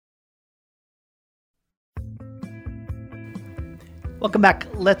Welcome back.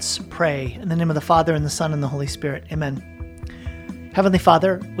 Let's pray. In the name of the Father, and the Son, and the Holy Spirit. Amen. Heavenly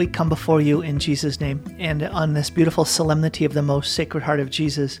Father, we come before you in Jesus' name, and on this beautiful solemnity of the most sacred heart of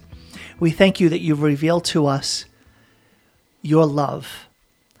Jesus, we thank you that you've revealed to us your love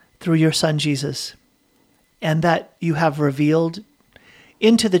through your Son Jesus, and that you have revealed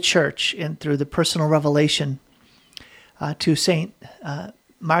into the church and through the personal revelation to Saint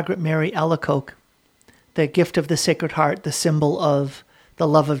Margaret Mary Alacoque, the gift of the Sacred Heart, the symbol of the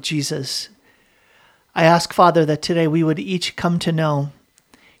love of Jesus. I ask, Father, that today we would each come to know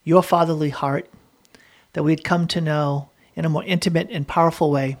your fatherly heart, that we'd come to know in a more intimate and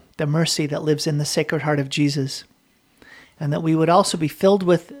powerful way the mercy that lives in the Sacred Heart of Jesus, and that we would also be filled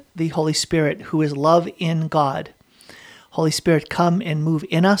with the Holy Spirit, who is love in God. Holy Spirit, come and move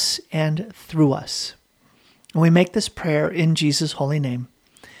in us and through us. And we make this prayer in Jesus' holy name.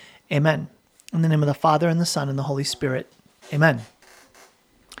 Amen. In the name of the Father, and the Son, and the Holy Spirit. Amen.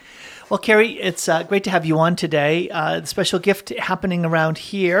 Well, Carrie, it's great to have you on today. The special gift happening around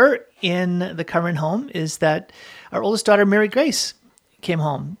here in the current home is that our oldest daughter, Mary Grace, came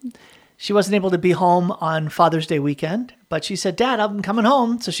home. She wasn't able to be home on Father's Day weekend, but she said, Dad, I'm coming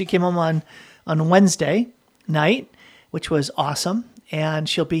home. So she came home on Wednesday night, which was awesome, and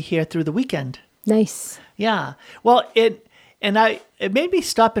she'll be here through the weekend. Nice. Yeah. Well, it made me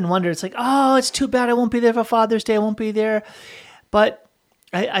stop and wonder. It's like, oh, it's too bad I won't be there for Father's Day. I won't be there. But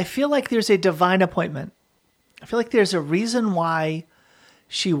I feel like there's a divine appointment. I feel like there's a reason why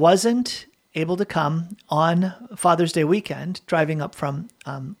she wasn't able to come on Father's Day weekend, driving up from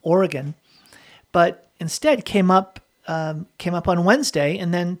Oregon, but instead came up on Wednesday,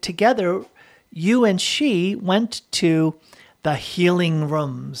 and then together, you and she went to the healing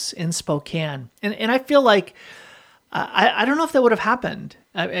rooms in Spokane. And I feel like, I don't know if that would have happened.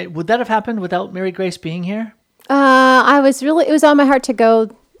 Would that have happened without Mary Grace being here? It was on my heart to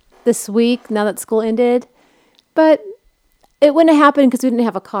go this week now that school ended, but it wouldn't have happened because we didn't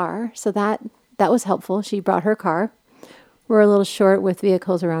have a car. So that was helpful. She brought her car. We're a little short with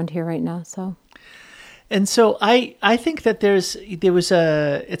vehicles around here right now. And so I think that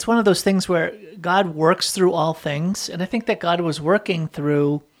it's one of those things where God works through all things. And I think that God was working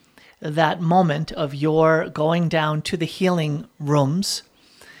through that moment of your going down to the healing rooms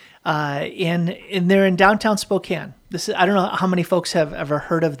they're in downtown Spokane. I don't know how many folks have ever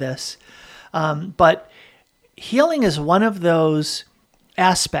heard of this, but healing is one of those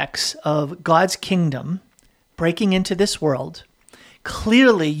aspects of God's kingdom breaking into this world.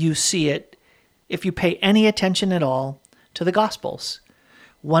 Clearly, you see it if you pay any attention at all to the Gospels.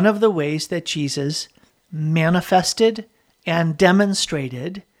 One of the ways that Jesus manifested and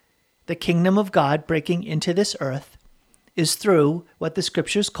demonstrated the kingdom of God breaking into this earth is through what the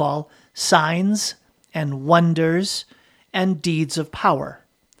scriptures call signs and wonders and deeds of power.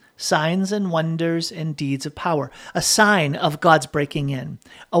 Signs and wonders and deeds of power. A sign of God's breaking in.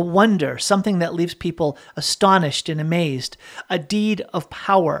 A wonder, something that leaves people astonished and amazed. A deed of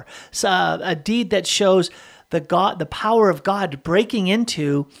power. A deed that shows the power of God breaking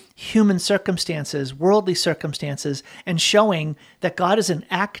into human circumstances, worldly circumstances, and showing that God is an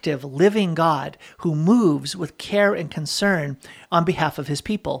active, living God who moves with care and concern on behalf of his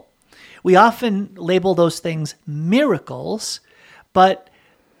people. We often label those things miracles, but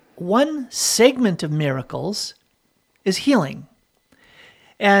one segment of miracles is healing.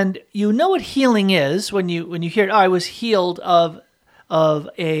 And you know what healing is when you hear, I was healed of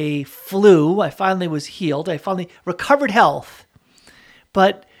a flu. I finally was healed. I finally recovered health.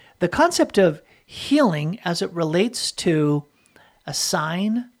 But the concept of healing as it relates to a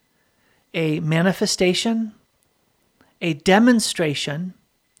sign, a manifestation, a demonstration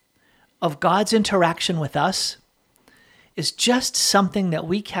of God's interaction with us is just something that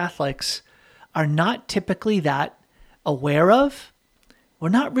we Catholics are not typically that aware of. We're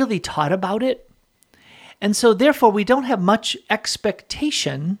not really taught about it. And so therefore, we don't have much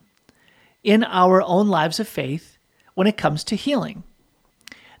expectation in our own lives of faith when it comes to healing.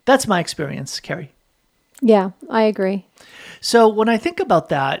 That's my experience, Carrie. Yeah, I agree. So when I think about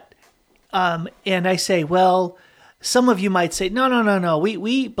that, and I say, well, some of you might say, no.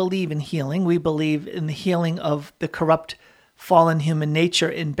 We believe in healing. We believe in the healing of the corrupt, fallen human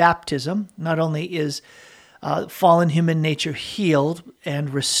nature in baptism. Not only is fallen human nature healed and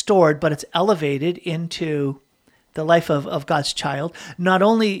restored, but it's elevated into the life of God's child. Not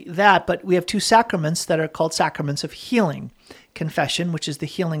only that, but we have two sacraments that are called sacraments of healing. Confession, which is the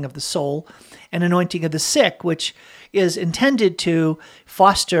healing of the soul, and anointing of the sick, which is intended to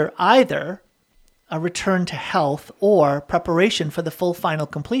foster either a return to health or preparation for the full, final,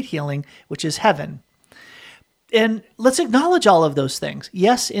 complete healing, which is heaven. And let's acknowledge all of those things.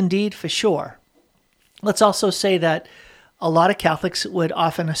 Yes, indeed, for sure. Let's also say that a lot of Catholics would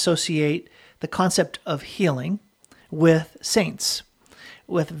often associate the concept of healing with saints,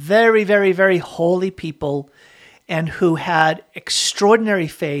 with very, very, very holy people, and who had extraordinary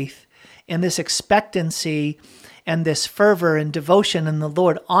faith in this expectancy and this fervor and devotion, and the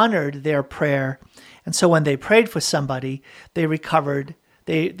Lord honored their prayer. And so when they prayed for somebody, they recovered.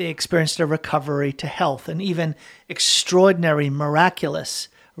 They experienced a recovery to health, and even extraordinary, miraculous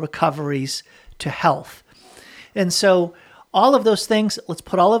recoveries to health. And so all of those things, let's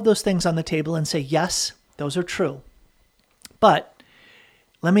put all of those things on the table and say, yes, those are true. But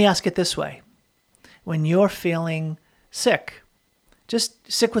let me ask it this way. When you're feeling sick,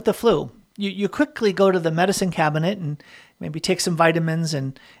 just sick with the flu, you quickly go to the medicine cabinet and maybe take some vitamins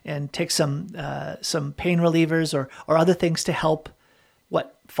and take some pain relievers or other things to help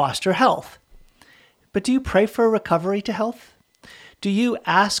foster health. But do you pray for recovery to health? Do you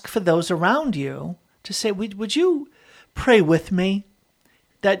ask for those around you to say, would you pray with me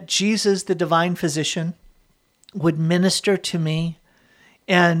that Jesus, the divine physician, would minister to me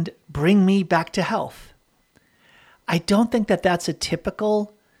and bring me back to health? I don't think that that's a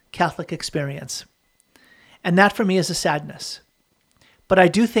typical Catholic experience. And that for me is a sadness. But I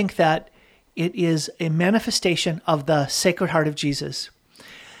do think that it is a manifestation of the Sacred Heart of Jesus.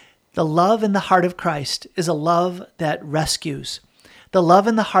 The love in the heart of Christ is a love that rescues. The love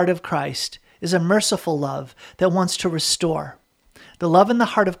in the heart of Christ is a merciful love that wants to restore. The love in the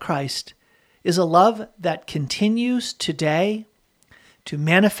heart of Christ is a love that continues today to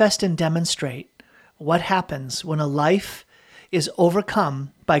manifest and demonstrate what happens when a life is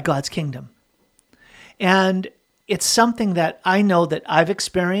overcome by God's kingdom. And it's something that I know that I've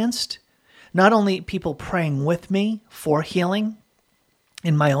experienced, not only people praying with me for healing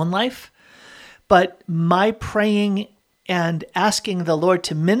in my own life, but my praying and asking the Lord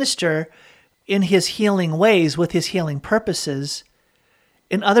to minister in his healing ways with his healing purposes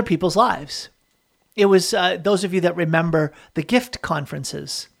in other people's lives. It was those of you that remember the gift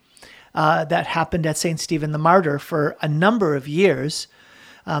conferences that happened at St. Stephen the Martyr for a number of years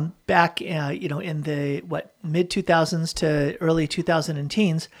back in the mid-2000s to early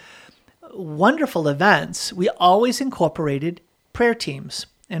 2010s. Wonderful events. We always incorporated prayer teams,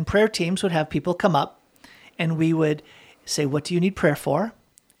 and prayer teams would have people come up and we would say, what do you need prayer for?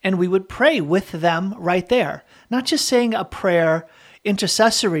 And we would pray with them right there. Not just saying a prayer,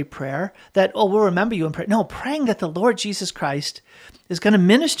 intercessory prayer that, we'll remember you in prayer. No, praying that the Lord Jesus Christ is going to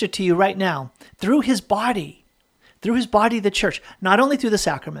minister to you right now through his body, the church, not only through the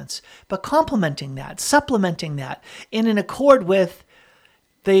sacraments, but complementing that, supplementing that, and in accord with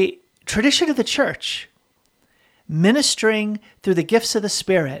the tradition of the church, ministering through the gifts of the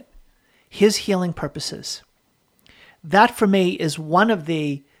Spirit, his healing purposes. That for me is one of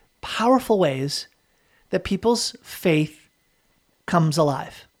the powerful ways that people's faith comes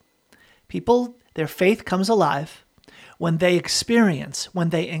alive. Their faith comes alive when they experience, when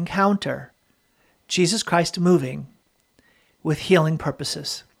they encounter Jesus Christ moving with healing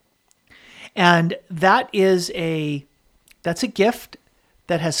purposes. And that's a gift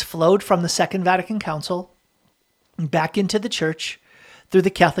that has flowed from the Second Vatican Council back into the church through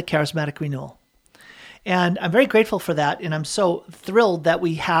the Catholic Charismatic Renewal. And I'm very grateful for that. And I'm so thrilled that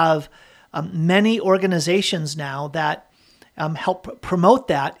we have many organizations now that help promote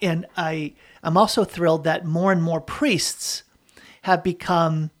that. And I'm also thrilled that more and more priests have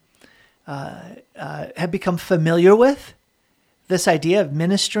become familiar with this idea of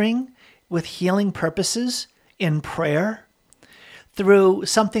ministering with healing purposes in prayer through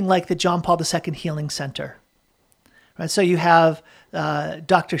something like the John Paul II Healing Center. Right? So you have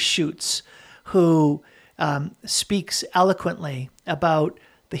Dr. Schutz, who speaks eloquently about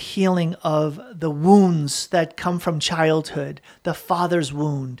the healing of the wounds that come from childhood, the father's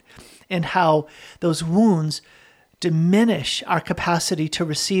wound, and how those wounds diminish our capacity to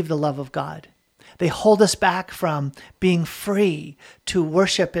receive the love of God. They hold us back from being free to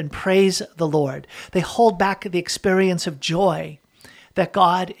worship and praise the Lord. They hold back the experience of joy that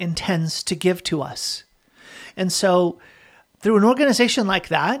God intends to give to us. And so through an organization like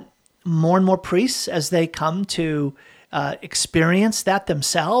that, more and more priests, as they come to experience that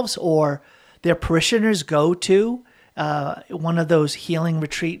themselves, or their parishioners go to one of those healing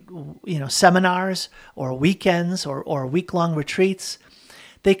retreat, seminars or weekends or week-long retreats,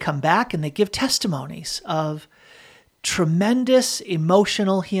 they come back and they give testimonies of tremendous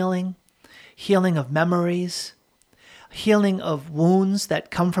emotional healing, healing of memories, healing of wounds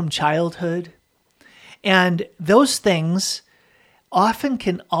that come from childhood. And those things often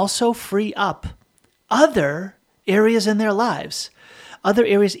can also free up other areas in their lives. Other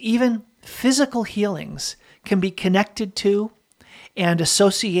areas, even physical healings, can be connected to and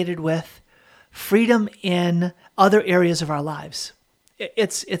associated with freedom in other areas of our lives.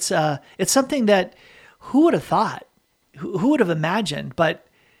 It's something that who would have thought? Who would have imagined? But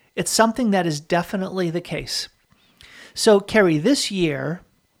it's something that is definitely the case. So, Carrie, this year,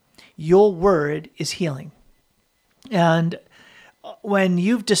 your word is healing. And when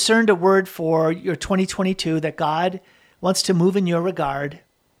you've discerned a word for your 2022 that God wants to move in your regard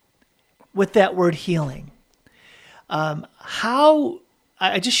with that word healing,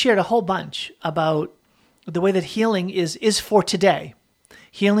 I just shared a whole bunch about the way that healing is for today.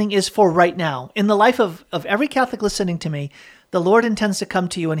 Healing is for right now. In the life of every Catholic listening to me, the Lord intends to come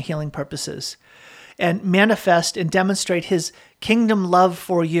to you in healing purposes and manifest and demonstrate his kingdom love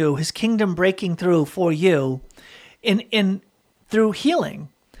for you, his kingdom breaking through for you through healing.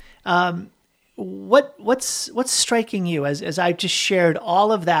 What's striking you as I've just shared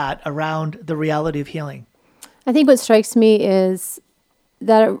all of that around the reality of healing? I think what strikes me is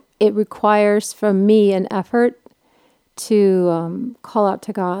that it requires from me an effort to call out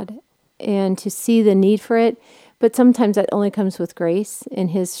to God and to see the need for it. But sometimes that only comes with grace and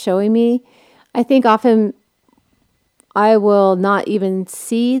his showing me. I think often I will not even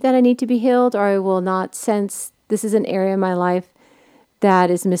see that I need to be healed, or I will not sense this is an area in my life that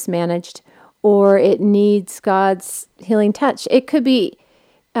is mismanaged, or it needs God's healing touch. It could be,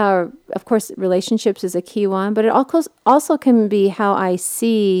 of course, relationships is a key one, but it also can be how I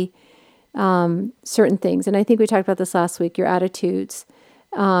see certain things. And I think we talked about this last week, your attitudes,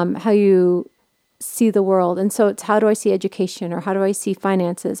 how you see the world. And so it's how do I see education, or how do I see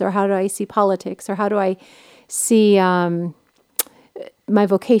finances, or how do I see politics, or how do I see my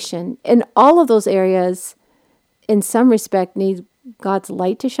vocation. And all of those areas, in some respect, need God's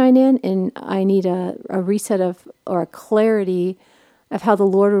light to shine in, and I need a reset or a clarity of how the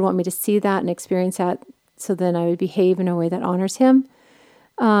Lord would want me to see that and experience that, so then I would behave in a way that honors him.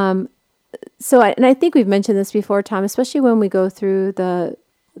 And I think we've mentioned this before, Tom, especially when we go through the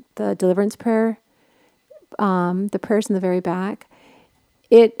deliverance prayer, the prayers in the very back.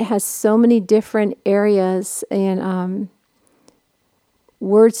 It has so many different areas and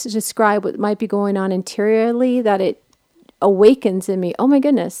words to describe what might be going on interiorly that it awakens in me. Oh my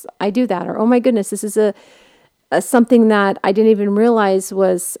goodness, I do that. Or, oh my goodness, this is a something that I didn't even realize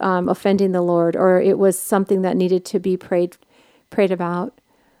was offending the Lord, or it was something that needed to be prayed about.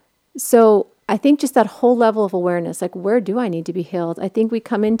 So I think just that whole level of awareness, like, where do I need to be healed? I think we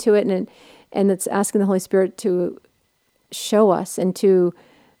come into it and it's asking the Holy Spirit to show us and to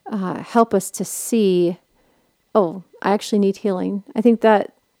help us to see, oh, I actually need healing. I think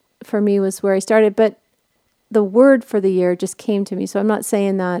that for me was where I started, but the word for the year just came to me. So I'm not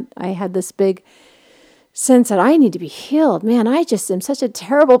saying that I had this big sense that I need to be healed. Man, I just am such a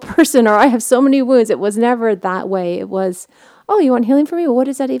terrible person, or I have so many wounds. It was never that way. It was, oh, you want healing from me? Well, what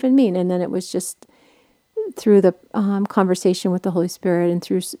does that even mean? And then it was just through the conversation with the Holy Spirit and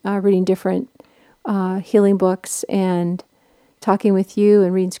through reading different healing books and talking with you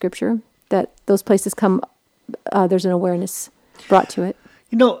and reading scripture, that those places come, there's an awareness brought to it.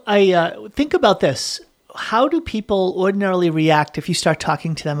 You know, I think about this. How do people ordinarily react if you start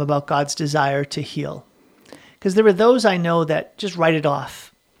talking to them about God's desire to heal? Because there are those I know that just write it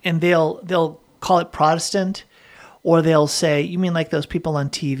off, and they'll call it Protestant, or they'll say, you mean like those people on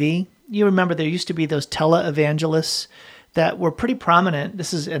TV? You remember there used to be those televangelists that were pretty prominent.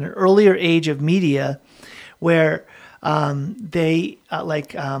 This is an earlier age of media where they,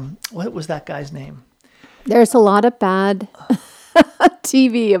 what was that guy's name? There's a lot of bad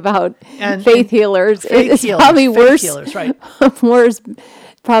TV about faith healers. It's probably worse. Healers, right. Worse,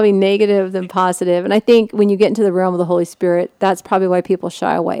 probably negative than positive. And I think when you get into the realm of the Holy Spirit, that's probably why people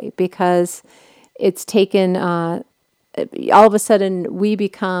shy away, because it's taken, all of a sudden we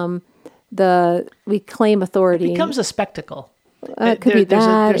become we claim authority. It becomes a spectacle. It could be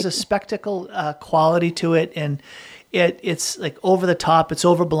that. There's a spectacle quality to it, and it's like over the top, it's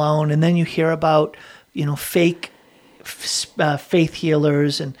overblown, and then you hear about, fake faith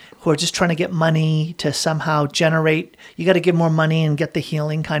healers and who are just trying to get money to somehow generate, you got to give more money and get the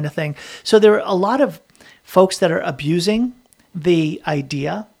healing kind of thing. So there are a lot of folks that are abusing the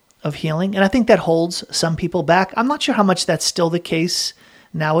idea of healing, and I think that holds some people back. I'm not sure how much that's still the case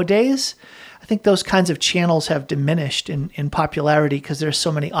nowadays. I think those kinds of channels have diminished in popularity because there's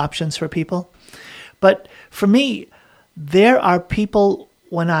so many options for people. But for me, there are people,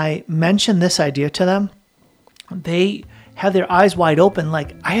 when I mention this idea to them, they have their eyes wide open,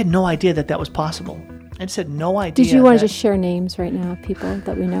 like, I had no idea that was possible. I just had no idea. Did you want to just share names right now of people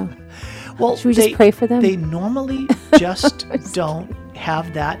that we know? Well, Should we just pray for them? They normally just don't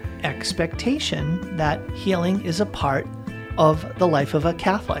have that expectation that healing is a part of the life of a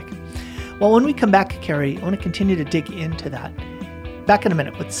Catholic. Well, when we come back, Carrie, I want to continue to dig into that. Back in a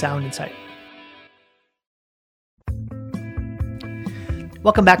minute with Sound Insight.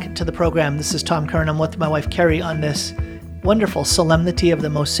 Welcome back to the program. This is Tom Curran. I'm with my wife, Carrie, on this wonderful solemnity of the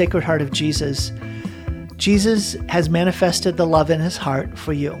most Sacred Heart of Jesus. Jesus has manifested the love in his heart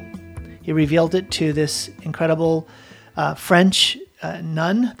for you. He revealed it to this incredible French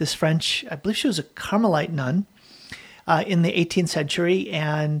nun, I believe she was a Carmelite nun in the 18th century,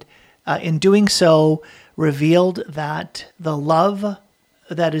 and in doing so, revealed that the love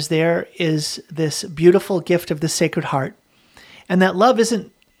that is there is this beautiful gift of the Sacred Heart. And that love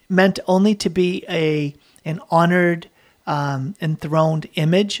isn't meant only to be an honored, enthroned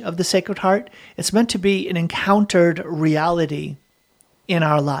image of the Sacred Heart. It's meant to be an encountered reality in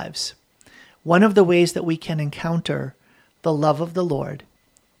our lives. One of the ways that we can encounter the love of the Lord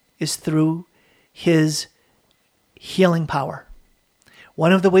is through his healing power.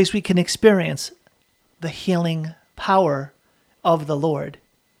 One of the ways we can experience the healing power of the Lord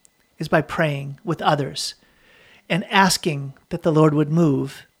is by praying with others and asking that the Lord would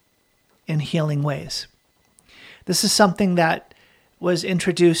move in healing ways. This is something that was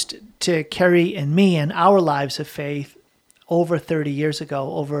introduced to Carrie and me in our lives of faith over 30 years ago,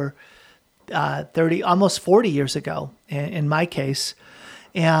 almost 40 years ago in my case.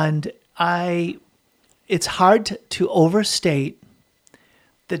 And it's hard to overstate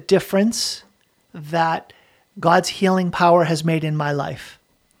the difference that God's healing power has made in my life.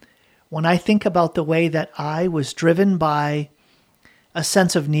 When I think about the way that I was driven by a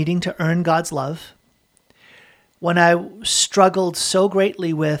sense of needing to earn God's love, when I struggled so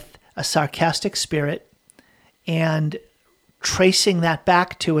greatly with a sarcastic spirit and tracing that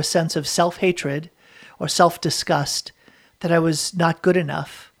back to a sense of self-hatred or self-disgust, that I was not good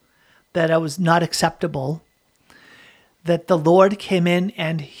enough, that I was not acceptable, that the Lord came in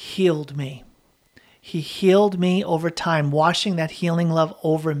and healed me. He healed me over time, washing that healing love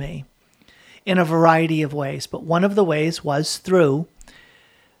over me in a variety of ways. But one of the ways was through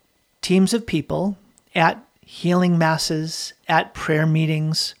teams of people at healing masses, at prayer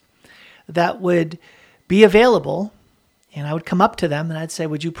meetings that would be available. And I would come up to them and I'd say,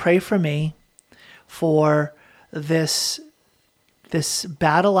 would you pray for me for this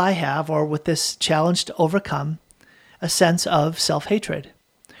battle I have, or with this challenge to overcome a sense of self-hatred,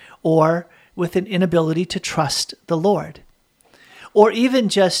 or with an inability to trust the Lord, or even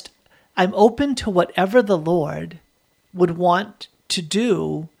just, I'm open to whatever the Lord would want to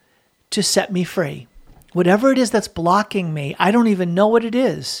do to set me free. Whatever it is that's blocking me, I don't even know what it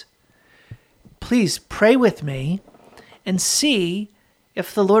is. Please pray with me and see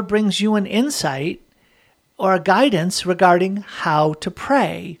if the Lord brings you an insight or a guidance regarding how to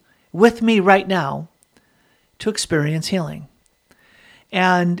pray with me right now to experience healing.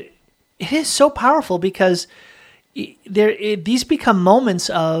 And it is so powerful because these become moments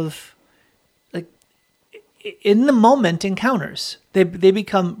of, in the moment encounters. They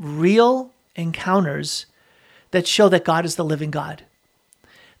become real encounters that show that God is the living God.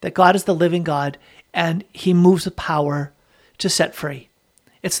 That God is the living God, and he moves with power to set free.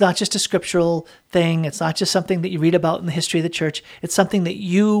 It's not just a scriptural thing. It's not just something that you read about in the history of the church. It's something that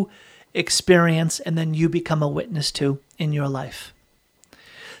you experience and then you become a witness to in your life.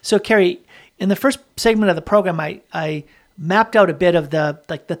 So, Carrie, in the first segment of the program, I mapped out a bit of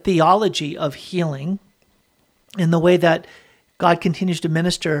the theology of healing in the way that God continues to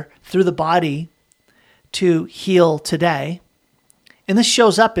minister through the body to heal today. And this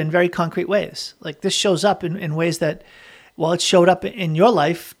shows up in very concrete ways. Like this shows up in ways that, well, it showed up in your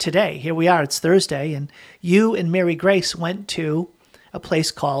life today. Here we are, it's Thursday, and you and Mary Grace went to a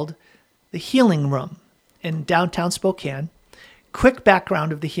place called the Healing Room in downtown Spokane. Quick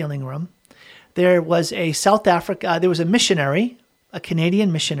background of the Healing Room. There was a missionary, a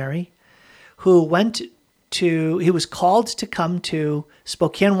Canadian missionary, who he was called to come to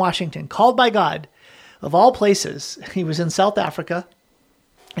Spokane, Washington, called by God, of all places. He was in South Africa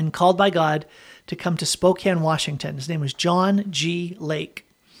and called by God to come to Spokane, Washington. His name was John G. Lake.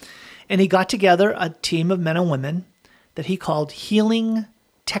 And he got together a team of men and women that he called Healing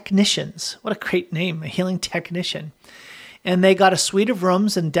Technicians. What a great name, a healing technician. And they got a suite of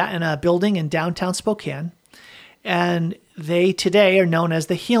rooms in a building in downtown Spokane. And they today are known as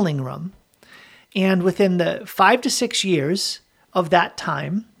the Healing Room. And within the 5 to 6 years of that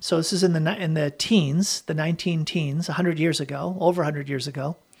time, so this is in the teens, the 19 teens, over 100 years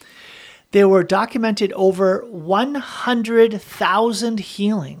ago, there were documented over 100,000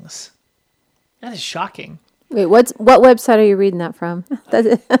 healings That is shocking. Wait, what website are you reading that from?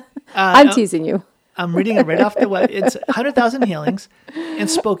 I'm teasing you. I'm reading it right off the web. It's 100,000 healings. And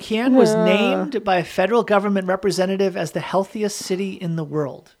Spokane was named by a federal government representative as the healthiest city in the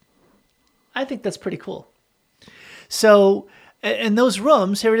world. I think that's pretty cool. So, and those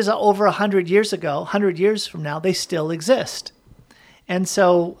rooms, here it is over 100 years ago, 100 years from now, they still exist. And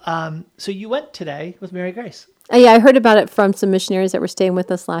so, so you went today with Mary Grace. Yeah, I heard about it from some missionaries that were staying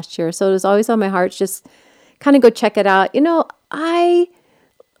with us last year. So it was always on my heart, just kind of go check it out. I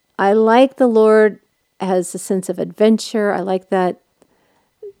like the Lord has a sense of adventure. I like that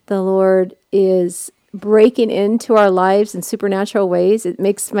the Lord is breaking into our lives in supernatural ways. It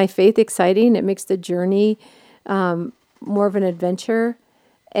makes my faith exciting. It makes the journey more of an adventure.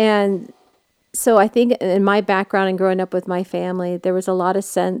 And so I think in my background and growing up with my family, there was a lot of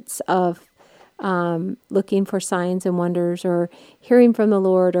sense of looking for signs and wonders or hearing from the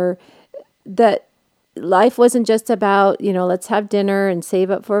Lord, or that life wasn't just about, let's have dinner and save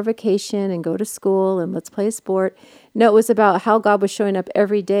up for a vacation and go to school and let's play a sport. No, it was about how God was showing up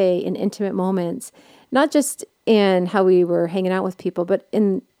every day in intimate moments, not just in how we were hanging out with people, but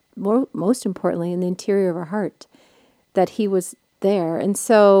most importantly, in the interior of our heart, that he was there. And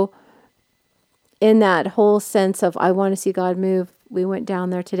so in that whole sense of, I want to see God move, we went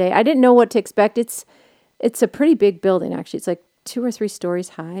down there today. I didn't know what to expect. It's a pretty big building, actually. It's like 2 or 3 stories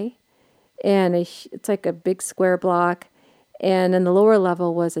high. And it's like a big square block. And in the lower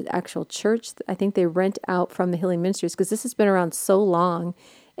level was an actual church. I think they rent out from the Healing Ministries, because this has been around so long.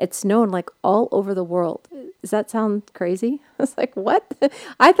 It's known like all over the world. Does that sound crazy? I was like, what?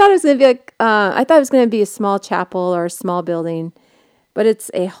 I thought it was going to be a small chapel or a small building, but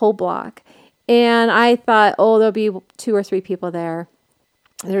it's a whole block. And I thought, there'll be 2 or 3 people there.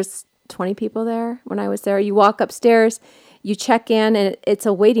 There's 20 people there when I was there. You walk upstairs, you check in, and it's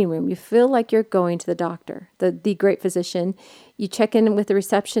a waiting room. You feel like you're going to the doctor, the great physician. You check in with the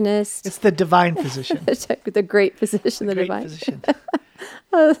receptionist. It's the divine physician. The great physician, the divine physician.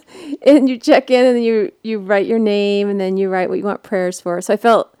 And you check in, and you write your name, and then you write what you want prayers for. So I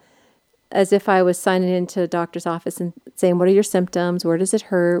felt as if I was signing into a doctor's office and saying, what are your symptoms? Where does it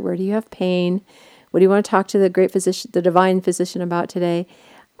hurt? Where do you have pain? What do you want to talk to the great physician, the divine physician about today?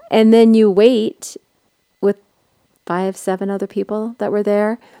 And then you wait with 5, 7 other people that were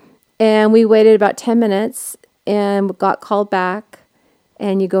there. And we waited about 10 minutes and got called back.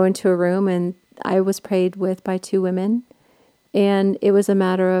 And you go into a room, and I was prayed with by 2 women. And it was a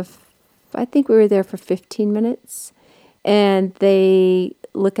matter of, I think we were there for 15 minutes. And they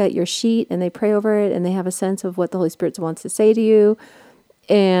look at your sheet and they pray over it, and they have a sense of what the Holy Spirit wants to say to you.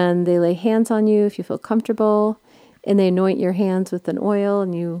 And they lay hands on you if you feel comfortable, and they anoint your hands with an oil,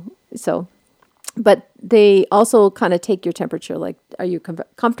 but they also kind of take your temperature, like, are you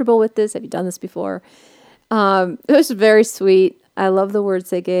comfortable with this? Have you done this before? It was very sweet. I love the words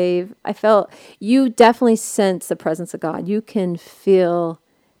they gave. I felt you definitely sense the presence of God. You can feel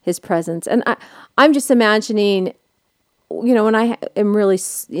his presence. And I'm just imagining, when I am really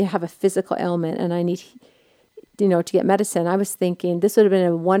have a physical ailment and I need, to get medicine, I was thinking this would have been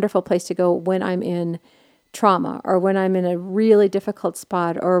a wonderful place to go when I'm in trauma, or when I'm in a really difficult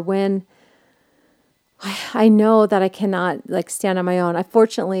spot, or when I know that I cannot stand on my own.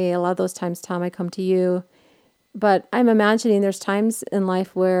 Fortunately, a lot of those times, Tom, I come to you, but I'm imagining there's times in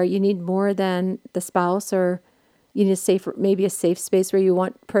life where you need more than the spouse, or you need maybe a safe space where you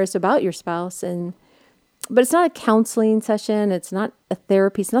want prayers about your spouse. But it's not a counseling session. It's not a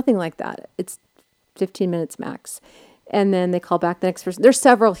therapy. It's nothing like that. It's 15 minutes max. And then they call back the next person. There's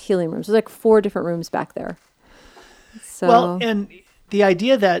several healing rooms. There's like 4 different rooms back there. So, well, and the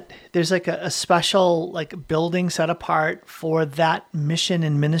idea that there's a special building set apart for that mission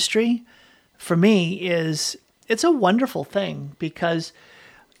and ministry, for me it's a wonderful thing, because,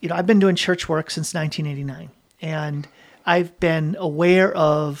 I've been doing church work since 1989, and I've been aware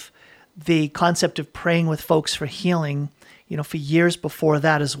of the concept of praying with folks for healing, for years before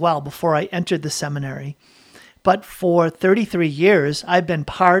that as well, before I entered the seminary. But for 33 years, I've been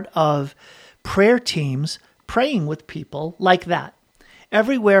part of prayer teams praying with people like that.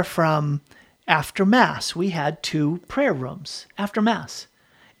 Everywhere from after Mass, we had 2 prayer rooms after Mass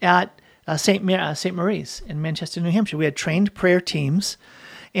at St. Marie's in Manchester, New Hampshire. We had trained prayer teams,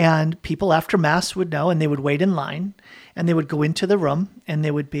 and people after Mass would know, and they would wait in line, and they would go into the room, and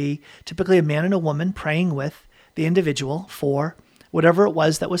they would be typically a man and a woman praying with the individual for whatever it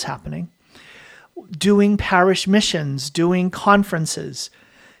was that was happening, doing parish missions, doing conferences.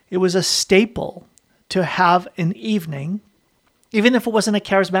 It was a staple to have an evening even if it wasn't a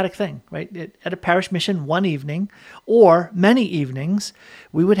charismatic thing, right? At a parish mission one evening or many evenings,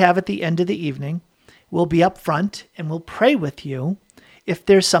 we would have at the end of the evening, we'll be up front and we'll pray with you if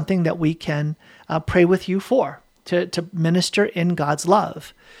there's something that we can pray with you for, to minister in God's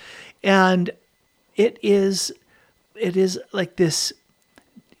love. And it is like this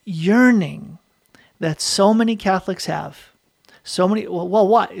yearning that so many Catholics have. So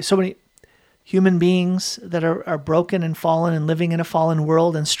many human beings that are broken and fallen and living in a fallen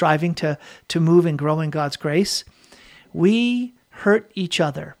world and striving to move and grow in God's grace. We hurt each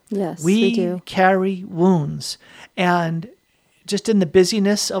other. Yes, we do. Carry wounds. And just in the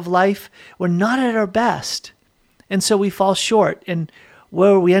busyness of life, we're not at our best. And so we fall short. And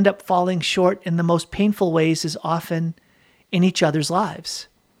where we end up falling short in the most painful ways is often in each other's lives.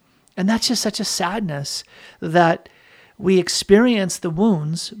 And that's just such a sadness that we experience the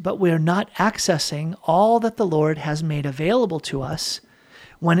wounds, but we're not accessing all that the Lord has made available to us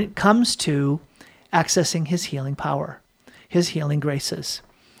when it comes to accessing his healing power, his healing graces.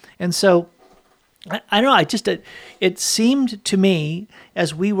 And so, I don't know, it seemed to me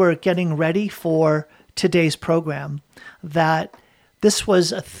as we were getting ready for today's program that this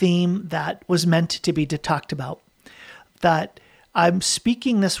was a theme that was meant to be talked about, that I'm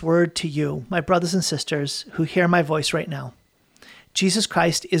speaking this word to you, my brothers and sisters who hear my voice right now. Jesus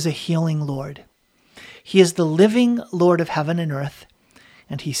Christ is a healing Lord. He is the living Lord of heaven and earth,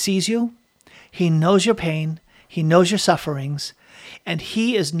 and he sees you. He knows your pain. He knows your sufferings, and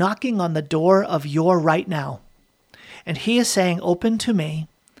he is knocking on the door of your right now. And he is saying, open to me,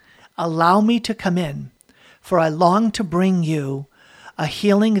 allow me to come in, for I long to bring you a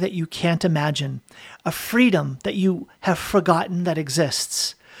healing that you can't imagine, a freedom that you have forgotten that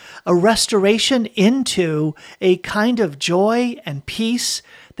exists, a restoration into a kind of joy and peace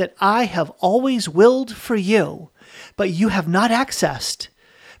that I have always willed for you, but you have not accessed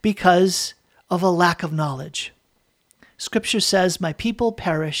because of a lack of knowledge. Scripture says, my people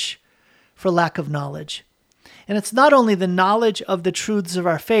perish for lack of knowledge. And it's not only the knowledge of the truths of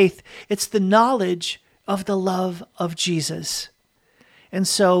our faith, it's the knowledge of the love of Jesus. And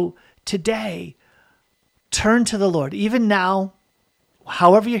so today, turn to the Lord. Even now,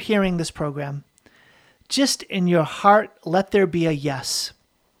 however you're hearing this program, just in your heart, let there be a yes.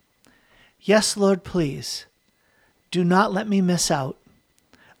 Yes, Lord, please, do not let me miss out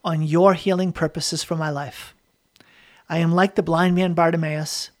on your healing purposes for my life. I am like the blind man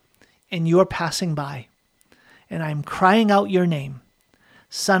Bartimaeus, and you're passing by, and I'm crying out your name,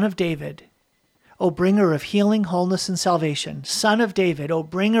 Son of David, O bringer of healing, wholeness, and salvation. Son of David, O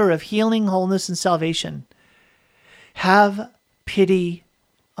bringer of healing, wholeness, and salvation. Have pity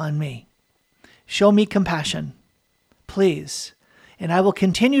on me. Show me compassion, please. And I will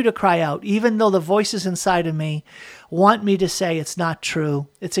continue to cry out, even though the voices inside of me want me to say it's not true,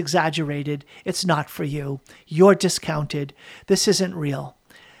 it's exaggerated, it's not for you, you're discounted, this isn't real.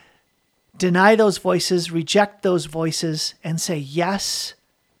 Deny those voices, reject those voices, and say yes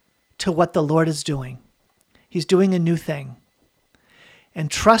to what the Lord is doing. He's doing a new thing.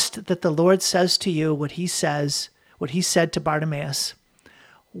 And trust that the Lord says to you what he said to Bartimaeus.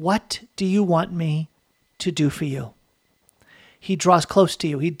 What do you want me to do for you? He draws close to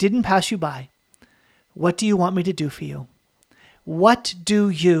you. He didn't pass you by. What do you want me to do for you? What do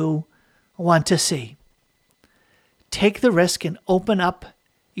you want to see? Take the risk and open up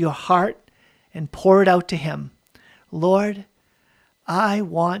your heart and pour it out to him. Lord, I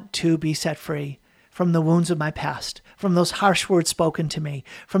want to be set free from the wounds of my past, from those harsh words spoken to me,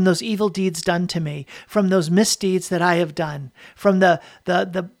 from those evil deeds done to me, from those misdeeds that I have done, from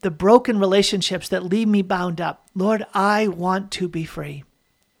the broken relationships that leave me bound up. Lord, I want to be free.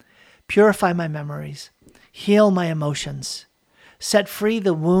 Purify my memories, heal my emotions, set free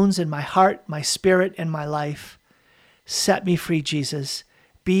the wounds in my heart, my spirit, and my life. Set me free, Jesus.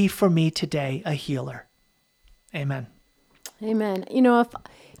 Be for me today a healer. Amen. Amen. You know, if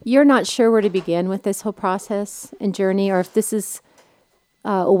you're not sure where to begin with this whole process and journey, or if this is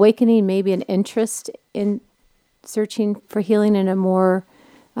awakening maybe an interest in searching for healing in a more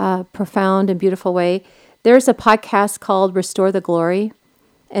profound and beautiful way, there's a podcast called Restore the Glory,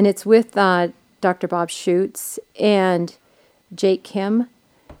 and it's with Dr. Bob Schuchts and Jake Kim,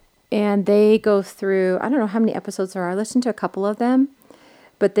 and they go through, I don't know how many episodes there are, I listened to a couple of them,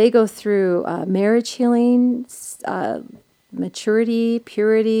 but they go through marriage healing, maturity,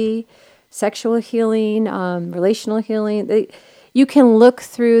 purity, sexual healing, relational healing. You can look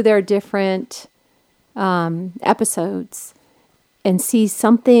through their different episodes and see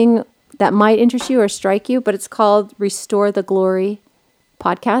something that might interest you or strike you, but it's called Restore the Glory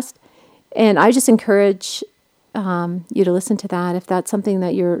podcast. And I just encourage you to listen to that. If that's something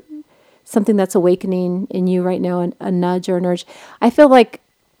that's awakening in you right now, a nudge or an urge. I feel like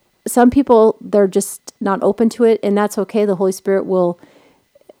some people, they're just not open to it, and that's okay. The Holy Spirit will,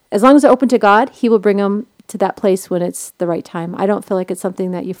 as long as they're open to God, He will bring them to that place when it's the right time. I don't feel like it's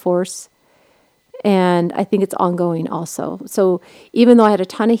something that you force. And I think it's ongoing also. So even though I had a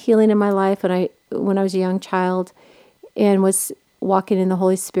ton of healing in my life when I was a young child and was walking in the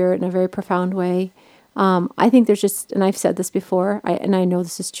Holy Spirit in a very profound way, I think there's just, and I've said this before, and I know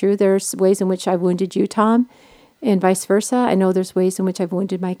this is true, there's ways in which I've wounded you, Tom, and vice versa. I know there's ways in which I've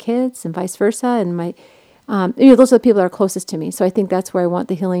wounded my kids and vice versa. And those are the people that are closest to me. So I think that's where I want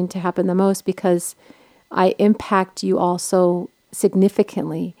the healing to happen the most, because I impact you all so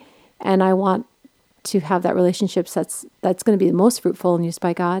significantly. And I want to have that relationship that's going to be the most fruitful and used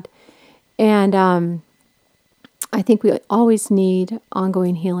by God. And I think we always need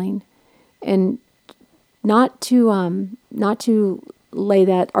ongoing healing, and not to lay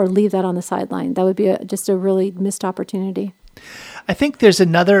that or leave that on the sideline. That would be just a really missed opportunity. I think there's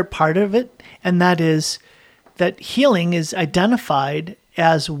another part of it, and that is that healing is identified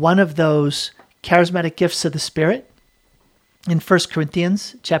as one of those charismatic gifts of the Spirit in 1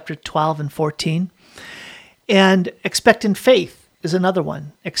 Corinthians chapter 12 and 14. And expectant faith is another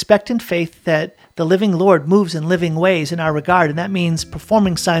one. Expectant faith that the living Lord moves in living ways in our regard, and that means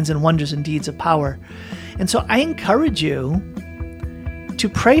performing signs and wonders and deeds of power. And so I encourage you to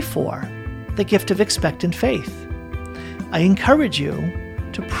pray for the gift of expectant faith. I encourage you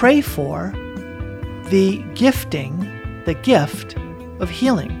to pray for the gift of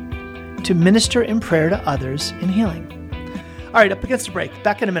healing, to minister in prayer to others in healing. All right, up against the break.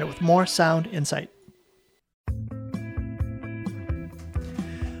 Back in a minute with more Sound Insight.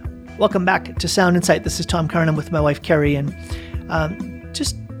 Welcome back to Sound Insight. This is Tom Carnan with my wife, Carrie, and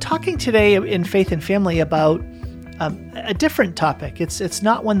just talking today in Faith and Family about a different topic. It's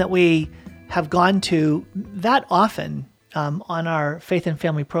not one that we have gone to that often on our Faith and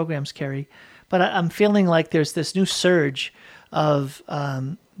Family programs, Carrie, but I'm feeling like there's this new surge of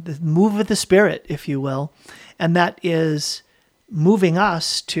the move of the Spirit, if you will, and that is moving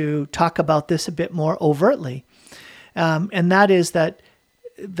us to talk about this a bit more overtly. And that is that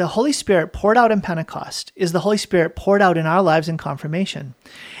the Holy Spirit poured out in Pentecost is the Holy Spirit poured out in our lives in confirmation.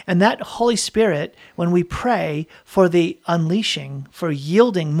 And that Holy Spirit, when we pray for the unleashing, for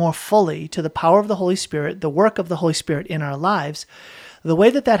yielding more fully to the power of the Holy Spirit, the work of the Holy Spirit in our lives, the way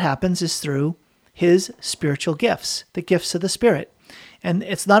that happens is through His spiritual gifts, the gifts of the Spirit. And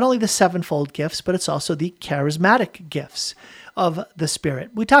it's not only the sevenfold gifts, but it's also the charismatic gifts of the Spirit.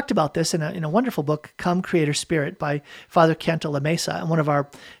 We talked about this in a wonderful book, Come Creator Spirit, by Father Canto La Mesa, in one of our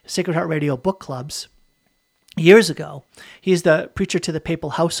Sacred Heart Radio book clubs years ago. He's the preacher to the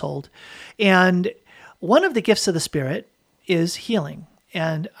papal household. And one of the gifts of the Spirit is healing.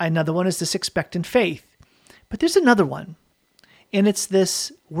 And another one is this expectant faith. But there's another one, and it's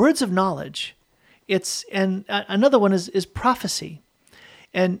this words of knowledge. And another one is prophecy.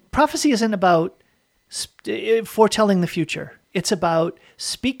 And prophecy isn't about foretelling the future. It's about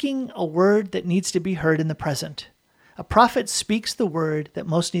speaking a word that needs to be heard in the present. A prophet speaks the word that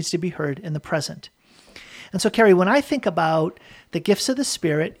most needs to be heard in the present. And so, Carrie, when I think about the gifts of the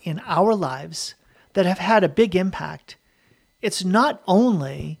Spirit in our lives that have had a big impact, it's not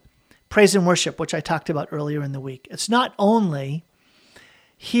only praise and worship, which I talked about earlier in the week. It's not only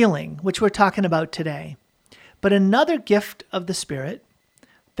healing, which we're talking about today, but another gift of the Spirit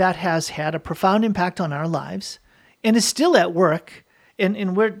that has had a profound impact on our lives and is still at work,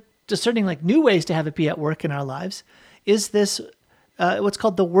 and we're discerning like new ways to have it be at work in our lives, is this what's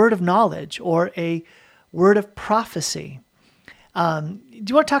called the word of knowledge, or a word of prophecy. Do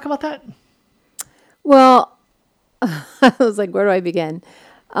you want to talk about that? Well, I was like, where do I begin?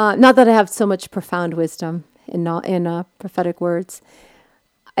 Not that I have so much profound wisdom in prophetic words.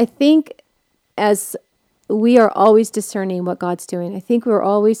 I think as we are always discerning what God's doing. I think we're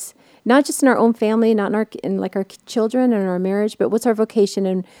always, not just in our own family, not in our children and our marriage, but what's our vocation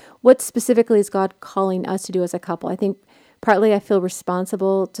and what specifically is God calling us to do as a couple. I think partly I feel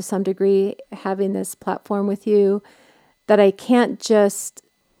responsible to some degree having this platform with you, that I can't just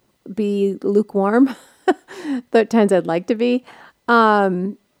be lukewarm, though at times I'd like to be,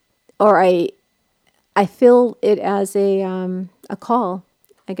 or I feel it as a call,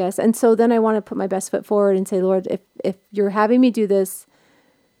 I guess. And so then I want to put my best foot forward and say, Lord, if you're having me do this,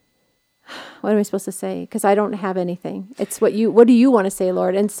 what am I supposed to say? Because I don't have anything. It's what do you want to say,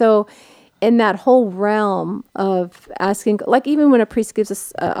 Lord? And so in that whole realm of asking, like even when a priest gives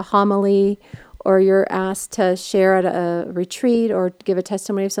us a homily, or you're asked to share at a retreat or give a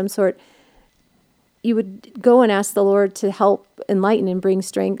testimony of some sort, you would go and ask the Lord to help enlighten and bring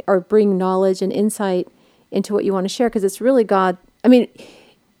strength or bring knowledge and insight into what you want to share, because it's really God. I mean,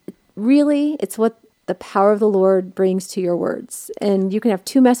 really, it's what the power of the Lord brings to your words. And you can have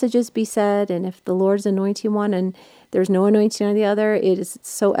two messages be said, and if the Lord's anointing one and there's no anointing on the other, it is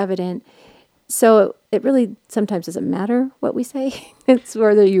so evident. So it really sometimes doesn't matter what we say. It's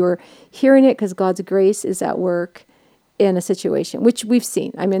whether you're hearing it because God's grace is at work in a situation, which we've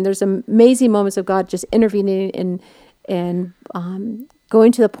seen. I mean, there's amazing moments of God just intervening and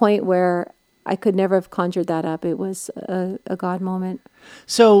going to the point where I could never have conjured that up. It was a God moment.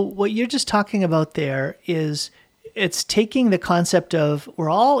 So what you're just talking about there is it's taking the concept of we're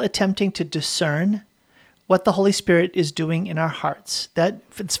all attempting to discern what the Holy Spirit is doing in our hearts. That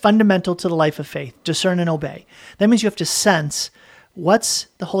it's fundamental to the life of faith, discern and obey. That means you have to sense what's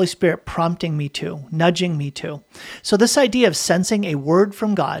the Holy Spirit prompting me to, nudging me to. So this idea of sensing a word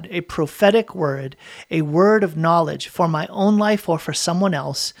from God, a prophetic word, a word of knowledge for my own life or for someone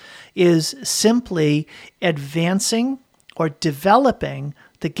else, is simply advancing or developing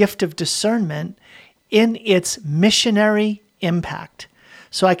the gift of discernment in its missionary impact.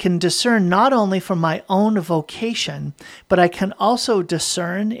 So I can discern not only from my own vocation, but I can also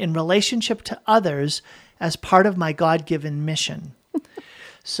discern in relationship to others as part of my God-given mission.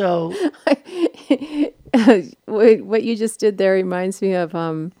 So what you just did there reminds me of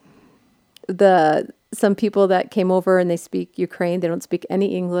some people that came over and they speak Ukraine. They don't speak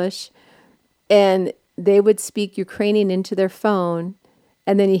any English, and they would speak Ukrainian into their phone,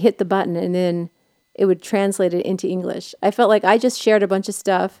 and then you hit the button, and then it would translate it into English. I felt like I just shared a bunch of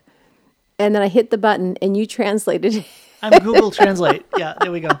stuff, and then I hit the button, and you translated it. I'm Google Translate. Yeah,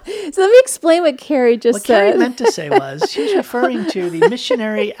 there we go. So let me explain what Carrie just said. What Carrie meant to say was she was referring to the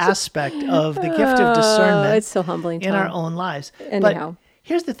missionary aspect of the gift of discernment. It's so humbling, in our own lives. Anyhow. But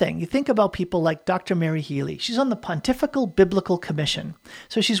here's the thing. You think about people like Dr. Mary Healy. She's on the Pontifical Biblical Commission.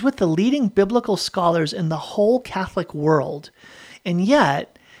 So she's with the leading biblical scholars in the whole Catholic world. And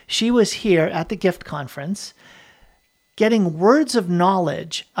yet she was here at the Gift Conference getting words of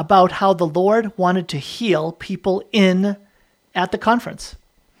knowledge about how the Lord wanted to heal people at the conference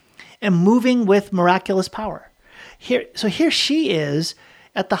and moving with miraculous power. Here she is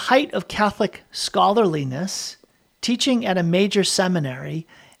at the height of Catholic scholarliness, teaching at a major seminary,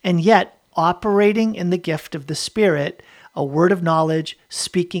 and yet operating in the gift of the Spirit, a word of knowledge,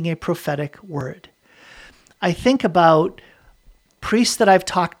 speaking a prophetic word. I think about priests that I've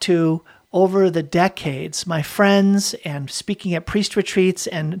talked to over the decades, my friends, and speaking at priest retreats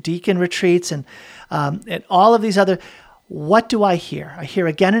and deacon retreats and all of these other, what do I hear? I hear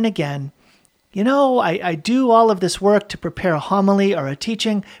again and again, I do all of this work to prepare a homily or a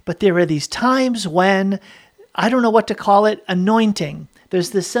teaching, but there are these times when, I don't know what to call it, anointing.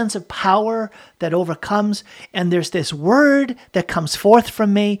 There's this sense of power that overcomes, and there's this word that comes forth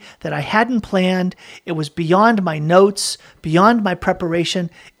from me that I hadn't planned. It was beyond my notes, beyond my preparation.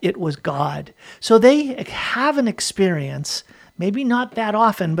 It was God. So they have an experience, maybe not that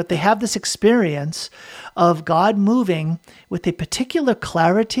often, but they have this experience of God moving with a particular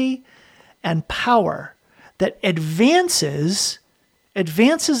clarity and power that advances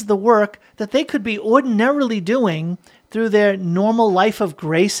the work that they could be ordinarily doing through their normal life of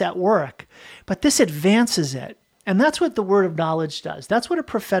grace at work. But this advances it. And that's what the word of knowledge does. That's what a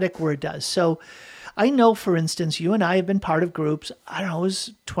prophetic word does. So I know, for instance, you and I have been part of groups, I don't know, it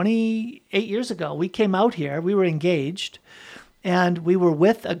was 28 years ago. We came out here, we were engaged, and we were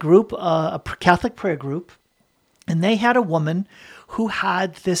with a group, a Catholic prayer group, and they had a woman who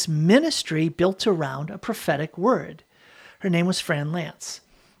had this ministry built around a prophetic word. Her name was Fran Lance.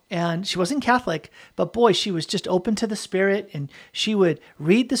 And she wasn't Catholic, but boy, she was just open to the Spirit, and she would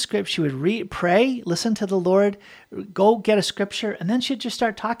read the script, she would pray, listen to the Lord, go get a scripture, and then she'd just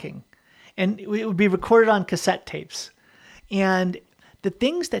start talking. And it would be recorded on cassette tapes. And the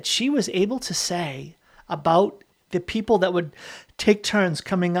things that she was able to say about the people that would take turns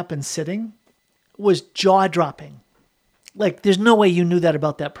coming up and sitting was jaw-dropping. Like, there's no way you knew that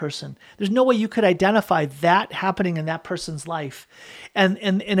about that person. There's no way you could identify that happening in that person's life. And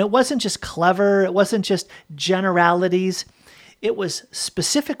it wasn't just clever. It wasn't just generalities. It was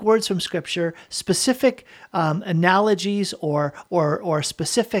specific words from Scripture, specific analogies or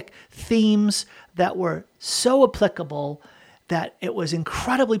specific themes that were so applicable that it was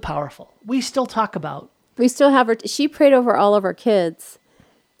incredibly powerful. We still talk about. We still have her. She prayed over all of our kids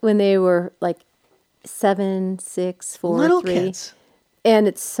when they were like 7, 6, 4, little 3. Kids. And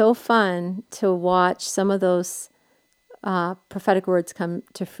it's so fun to watch some of those prophetic words come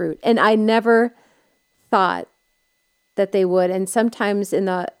to fruit. And I never thought that they would. And sometimes in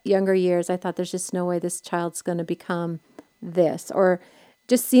the younger years, I thought there's just no way this child's going to become this, or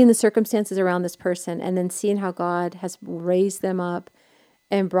just seeing the circumstances around this person and then seeing how God has raised them up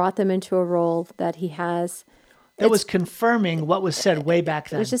and brought them into a role that he has. It was confirming what was said way back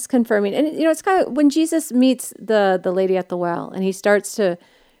then. It was just confirming. And, it's kind of when Jesus meets the lady at the well and he starts to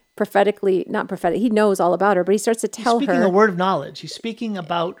he knows all about her, but he starts to tell her. He's speaking a word of knowledge. He's speaking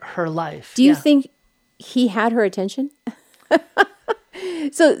about her life. Do you think he had her attention?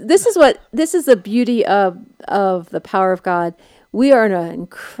 So this is the beauty of the power of God. We are in an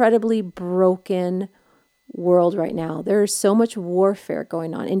incredibly broken world right now. There is so much warfare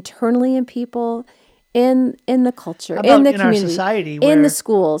going on internally in people, in the culture, in the community, our society, in the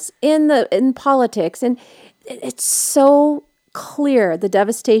schools, in politics, and it's so clear the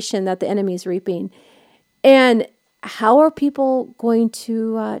devastation that the enemy is reaping. And how are people going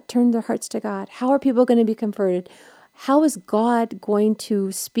to turn their hearts to God? How are people going to be converted? How is God going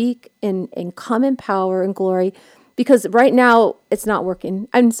to speak in common power and glory? Because right now, it's not working.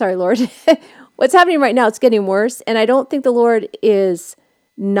 I'm sorry, Lord. What's happening right now, it's getting worse. And I don't think the Lord is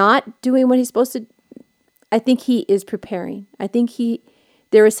not doing what he's supposed to. I think he is preparing. I think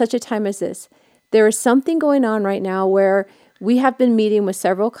there is such a time as this. There is something going on right now where we have been meeting with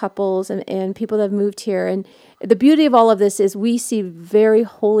several couples and people that have moved here. And the beauty of all of this is we see very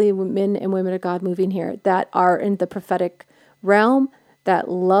holy men and women of God moving here that are in the prophetic realm, that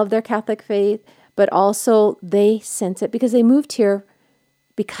love their Catholic faith, but also they sense it because they moved here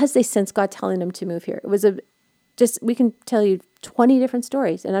because they sense God telling them to move here. It was we can tell you 20 different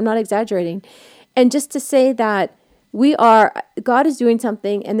stories, and I'm not exaggerating. And just to say that God is doing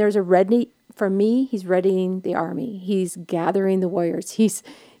something, and there's for me, he's readying the army. He's gathering the warriors. He's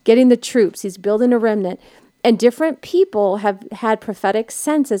getting the troops. He's building a remnant. And different people have had prophetic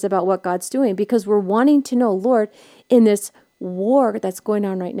senses about what God's doing because we're wanting to know, Lord, in this war that's going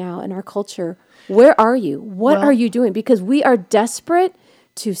on right now in our culture, where are you? What are you doing? Because we are desperate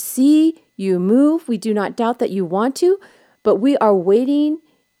to see you move. We do not doubt that you want to, but we are waiting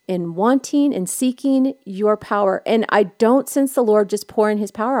and wanting and seeking your power. And I don't sense the Lord just pouring his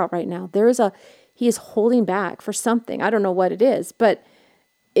power out right now. He is holding back for something. I don't know what it is, but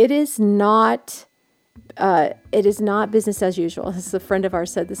it is not business as usual. This is a friend of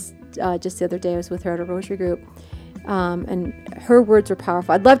ours said this just the other day. I was with her at a Rosary group. And her words were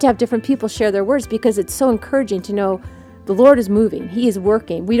powerful. I'd love to have different people share their words because it's so encouraging to know the Lord is moving. He is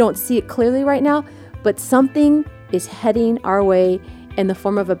working. We don't see it clearly right now, but something is heading our way in the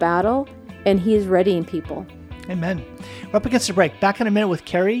form of a battle, and he is readying people. Amen. We're up against a break. Back in a minute with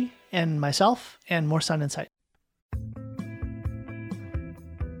Carrie and myself and more Sound Insight.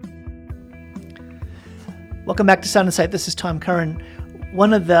 Welcome back to Sound Insight. This is Tom Curran.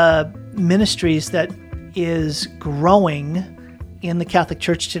 One of the ministries that is growing in the Catholic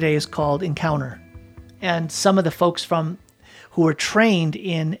Church today is called Encounter. And some of the folks who are trained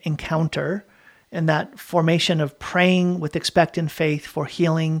in Encounter and that formation of praying with expectant faith for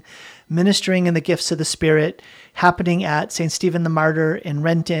healing, ministering in the gifts of the Spirit, happening at St. Stephen the Martyr in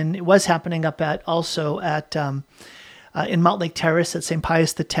Renton. It was happening up in Mountlake Terrace at St.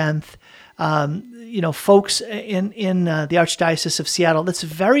 Pius X. Folks in the Archdiocese of Seattle. That's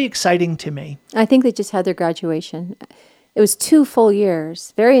very exciting to me. I think they just had their graduation. It was 2 full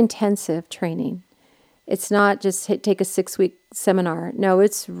years, very intensive training. It's not just take a 6-week seminar. No,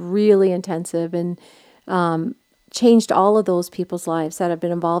 it's really intensive and changed all of those people's lives that have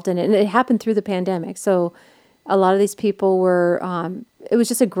been involved in it. And it happened through the pandemic. So a lot of these people were, it was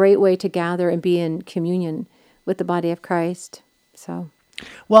just a great way to gather and be in communion with the body of Christ. So,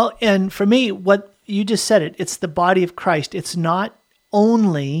 well, and for me, what you just said it's the body of Christ. It's not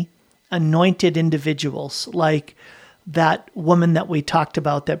only anointed individuals like that woman that we talked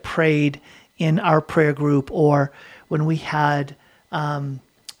about that prayed in our prayer group, or when we had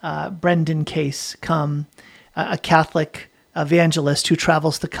Brendan Case come, a Catholic evangelist who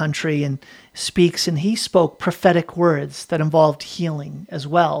travels the country and speaks, and he spoke prophetic words that involved healing as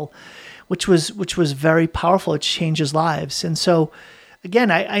well, which was very powerful. It changes lives. And so,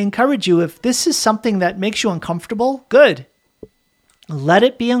 again, I encourage you, if this is something that makes you uncomfortable, good. Let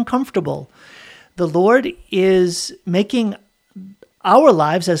it be uncomfortable. The Lord is making our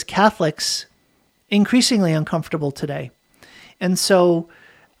lives as Catholics increasingly uncomfortable today. And so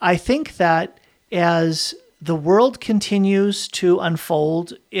I think that as the world continues to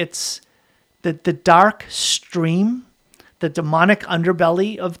unfold, it's the dark stream, the demonic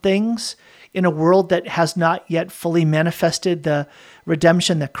underbelly of things in a world that has not yet fully manifested the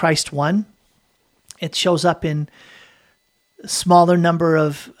redemption that Christ won. It shows up in a smaller number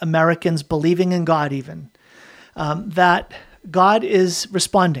of Americans believing in God even. that God is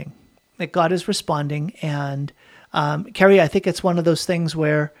responding. That God is responding, and Carrie, I think it's one of those things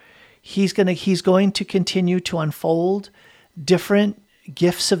where He's going to continue to unfold different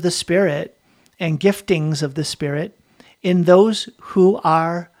gifts of the Spirit and giftings of the Spirit in those who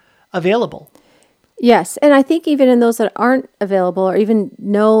are available. Yes, and I think even in those that aren't available or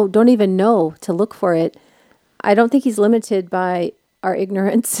don't even know to look for it, I don't think He's limited by our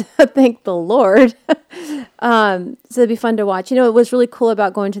ignorance. Thank the Lord. So it'd be fun to watch. It was really cool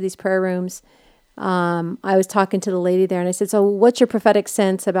about going to these prayer rooms. I was talking to the lady there and I said, so what's your prophetic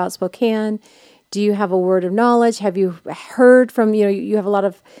sense about Spokane? Do you have a word of knowledge? Have you heard from, you have a lot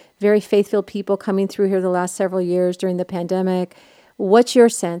of very faith-filled people coming through here the last several years during the pandemic. What's your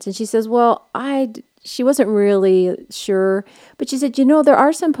sense? And she says, well, she wasn't really sure, but she said, there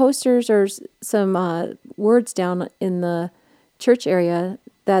are some posters or some words down in the church area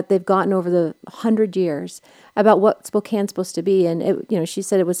that they've gotten over the 100 years about what Spokane's supposed to be. And she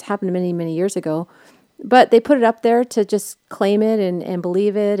said it was happened many, many years ago, but they put it up there to just claim it and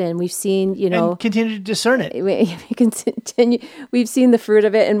believe it. And we've seen, and continue to discern it. We've seen the fruit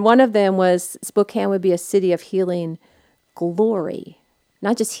of it. And one of them was Spokane would be a city of healing glory,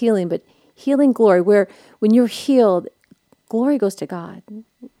 not just healing, but healing glory, where when you're healed, glory goes to God.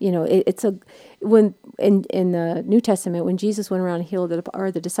 When in the New Testament, when Jesus went around and healed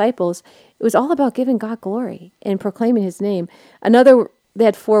the disciples, it was all about giving God glory and proclaiming His name. They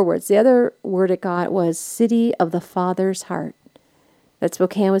had 4 words. The other word it got was city of the Father's heart. That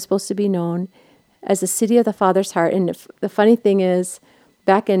Spokane was supposed to be known as the city of the Father's heart. And the funny thing is,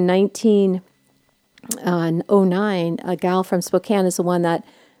 back in 1909, a gal from Spokane is the one that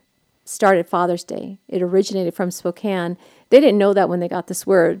started Father's Day. It originated from Spokane. They didn't know that when they got this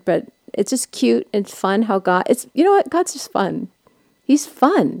word, but it's just cute and fun how God's just fun. He's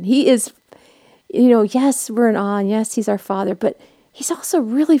fun. He is, yes, we're in awe, and yes, He's our Father, but He's also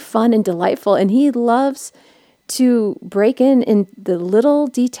really fun and delightful, and He loves to break in the little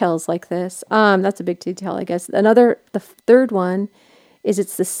details like this. That's a big detail, I guess. The third one is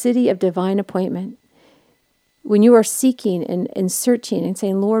it's the city of divine appointment. When you are seeking and searching and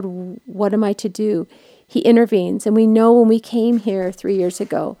saying, Lord, what am I to do? He intervenes. And we know when we came here 3 years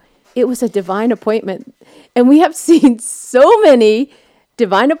ago, it was a divine appointment. And we have seen so many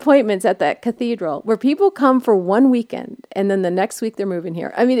divine appointments at that cathedral where people come for one weekend and then the next week they're moving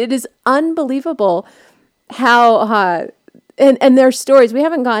here. I mean, it is unbelievable how, and their stories, we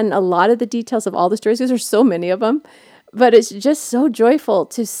haven't gotten a lot of the details of all the stories because there's so many of them, but it's just so joyful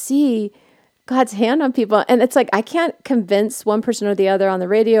to see God's hand on people. And it's like, I can't convince one person or the other on the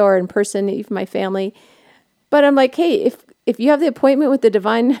radio or in person, even my family. But I'm like, hey, if you have the appointment with the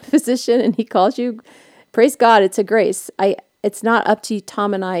divine physician and he calls you, praise God, it's a grace. It's not up to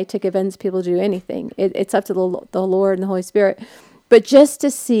Tom and I to convince people to do anything. It's up to the Lord and the Holy Spirit. But just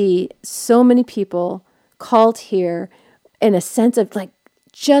to see so many people called here in a sense of like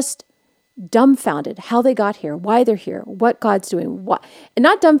just dumbfounded how they got here, why they're here, what God's doing, and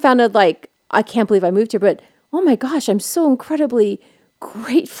not dumbfounded like, I can't believe I moved here, but oh my gosh, I'm so incredibly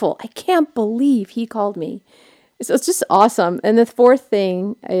grateful. I can't believe He called me. So it's just awesome. And the fourth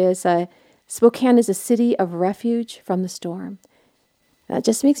thing is Spokane is a city of refuge from the storm. That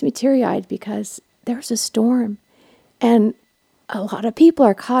just makes me teary-eyed because there's a storm and a lot of people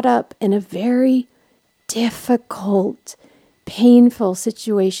are caught up in a very difficult, painful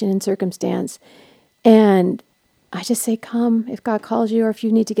situation and circumstance. And I just say, come if God calls you or if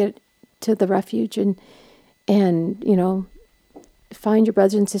you need to get to the refuge and find your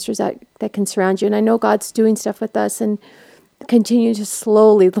brothers and sisters that can surround you. And I know God's doing stuff with us and continue to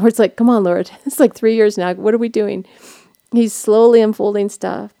slowly, Lord's like, come on, Lord. It's like 3 years now. What are we doing? He's slowly unfolding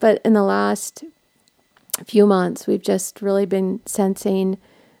stuff. But in the last few months, we've just really been sensing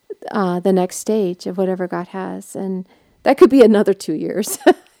the next stage of whatever God has. And that could be another 2 years.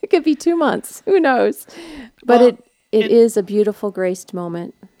 It could be 2 months. Who knows? But it is a beautiful, graced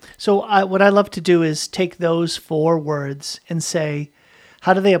moment. So what I love to do is take those 4 words and say,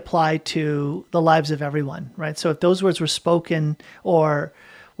 how do they apply to the lives of everyone, right? So if those words were spoken or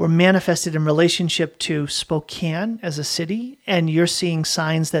were manifested in relationship to Spokane as a city, and you're seeing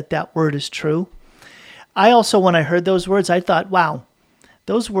signs that word is true. I also, when I heard those words, I thought, wow,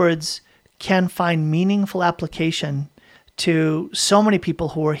 those words can find meaningful application to so many people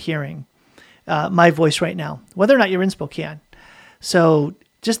who are hearing my voice right now, whether or not you're in Spokane. So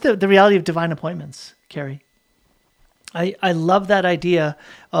just the reality of divine appointments, Carrie. I love that idea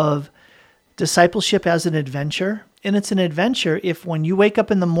of discipleship as an adventure. And it's an adventure if when you wake up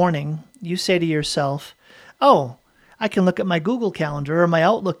in the morning, you say to yourself, oh, I can look at my Google Calendar or my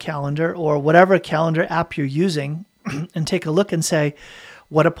Outlook calendar or whatever calendar app you're using and take a look and say,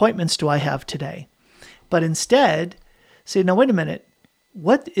 what appointments do I have today? But instead, say, no, wait a minute.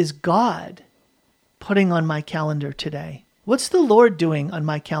 What is God putting on my calendar today? What's the Lord doing on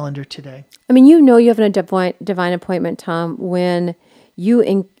my calendar today? I mean, you have a divine appointment, Tom, when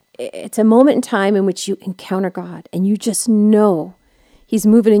it's a moment in time in which you encounter God and you just know He's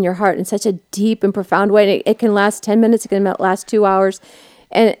moving in your heart in such a deep and profound way. It can last 10 minutes. It can last 2 hours.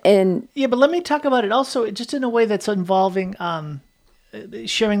 And yeah, but let me talk about it also just in a way that's involving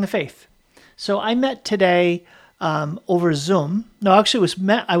sharing the faith. So I met today over Zoom. No, actually,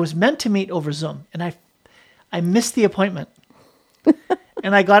 I was meant to meet over Zoom, and I missed the appointment.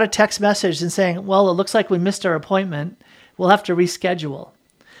 And I got a text message and saying, well, it looks like we missed our appointment. We'll have to reschedule.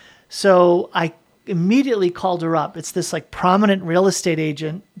 So I immediately called her up. It's this like prominent real estate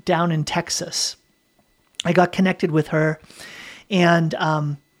agent down in Texas. I got connected with her and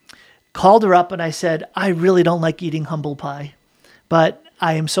called her up and I said, I really don't like eating humble pie, but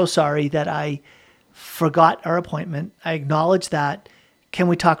I am so sorry that I forgot our appointment. I acknowledge that. Can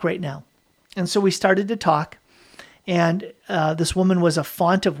we talk right now? And so we started to talk. And this woman was a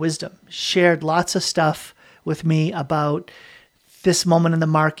font of wisdom, shared lots of stuff with me about this moment in the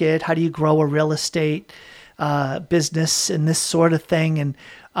market. How do you grow a real estate business and this sort of thing? And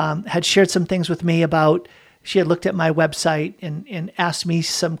had shared some things with me about, she had looked at my website and asked me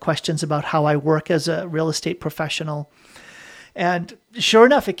some questions about how I work as a real estate professional. And sure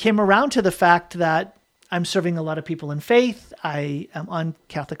enough, it came around to the fact that I'm serving a lot of people in faith. I am on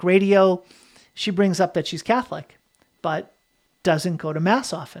Catholic radio. She brings up that she's Catholic, but doesn't go to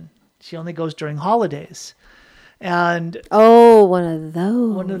Mass often. She only goes during holidays. And one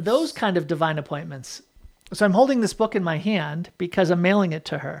of those kind of divine appointments. So I'm holding this book in my hand because I'm mailing it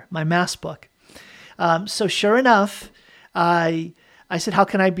to her, my Mass book. So sure enough, I said, how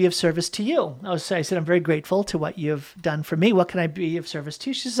can I be of service to you? I said, I'm very grateful to what you've done for me. What can I be of service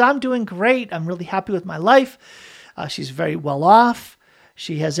to you? She says, I'm doing great. I'm really happy with my life. She's very well off.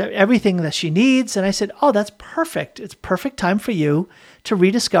 She has everything that she needs. And I said, oh, that's perfect. It's perfect time for you to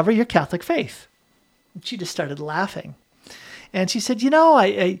rediscover your Catholic faith. And she just started laughing. And she said,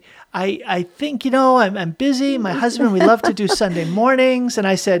 I think, I'm busy. My husband, we love to do Sunday mornings. And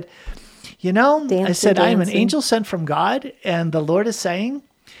I said, I am an angel sent from God. And the Lord is saying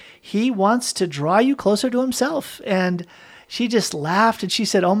He wants to draw you closer to Himself. And she just laughed and she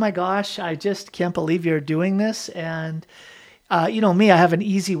said, oh my gosh, I just can't believe you're doing this. And me, I have an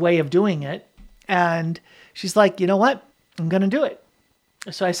easy way of doing it. And she's like, you know what? I'm going to do it.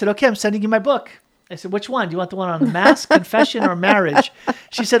 So I said, okay, I'm sending you my book. I said, which one? Do you want the one on Mass, confession, or marriage?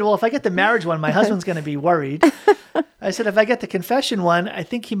 She said, well, if I get the marriage one, my husband's going to be worried. I said, if I get the confession one, I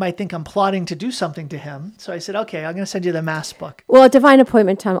think he might think I'm plotting to do something to him. So I said, okay, I'm going to send you the Mass book. Well, a divine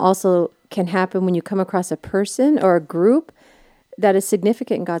appointment time also can happen when you come across a person or a group that is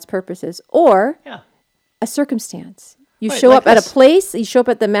significant in God's purposes, or a circumstance. You show up at a place, you show up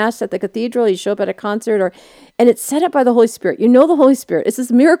at the Mass at the cathedral, you show up at a concert, and it's set up by the Holy Spirit. You know the Holy Spirit. It's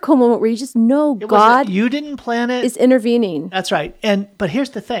this miracle moment where you just know God you didn't plan it. Is intervening. That's right. But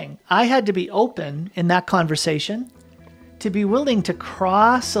here's the thing. I had to be open in that conversation to be willing to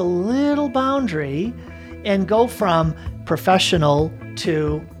cross a little boundary and go from professional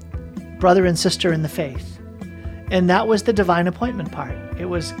to brother and sister in the faith. And that was the divine appointment part. It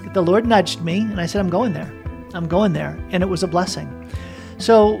was the Lord nudged me and I said, I'm going there. And it was a blessing.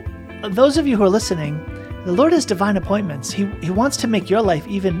 So those of you who are listening, the Lord has divine appointments. He wants to make your life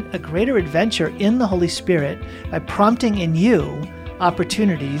even a greater adventure in the Holy Spirit by prompting in you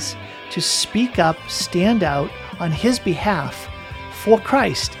opportunities to speak up, stand out on His behalf for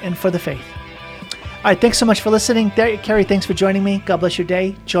Christ and for the faith. All right, thanks so much for listening. Carrie, thanks for joining me. God bless your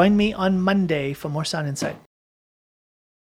day. Join me on Monday for more Sound Insight.